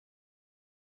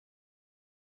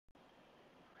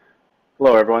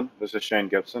Hello everyone, this is Shane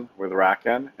Gibson with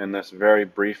RackN. In this very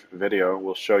brief video,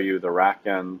 we'll show you the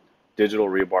RackN Digital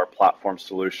Rebar Platform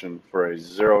solution for a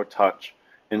zero-touch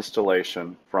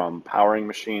installation from powering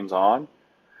machines on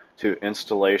to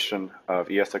installation of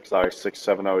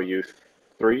ESXi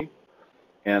 670U3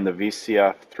 and the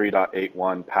vCF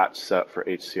 3.81 patch set for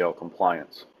HCL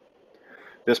compliance.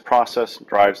 This process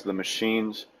drives the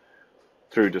machines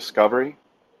through discovery,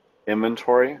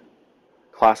 inventory,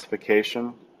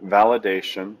 classification,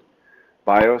 validation,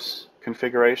 BIOS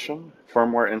configuration,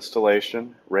 firmware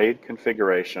installation, RAID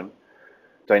configuration,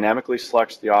 dynamically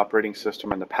selects the operating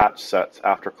system and the patch sets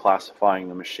after classifying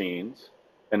the machines,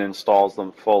 and installs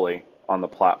them fully on the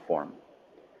platform.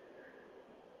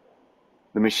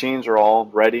 The machines are all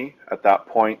ready at that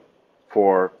point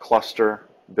for cluster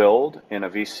build in a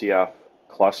vCF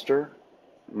cluster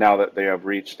now that they have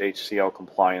reached HCL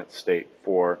compliance state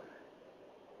for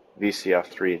vCF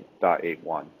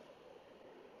 3.81.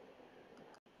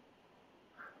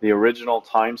 The original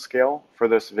timescale for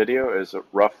this video is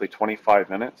roughly 25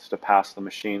 minutes to pass the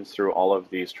machines through all of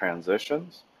these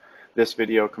transitions. This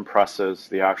video compresses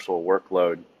the actual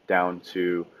workload down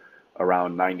to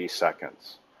around 90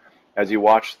 seconds. As you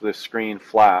watch the screen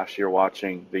flash, you're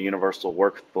watching the universal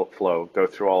workflow go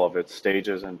through all of its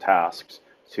stages and tasks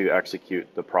to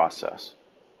execute the process.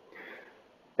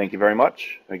 Thank you very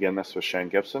much. Again, this was Shane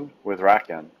Gibson with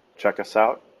RackN. Check us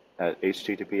out at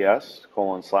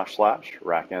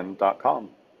https://rackn.com.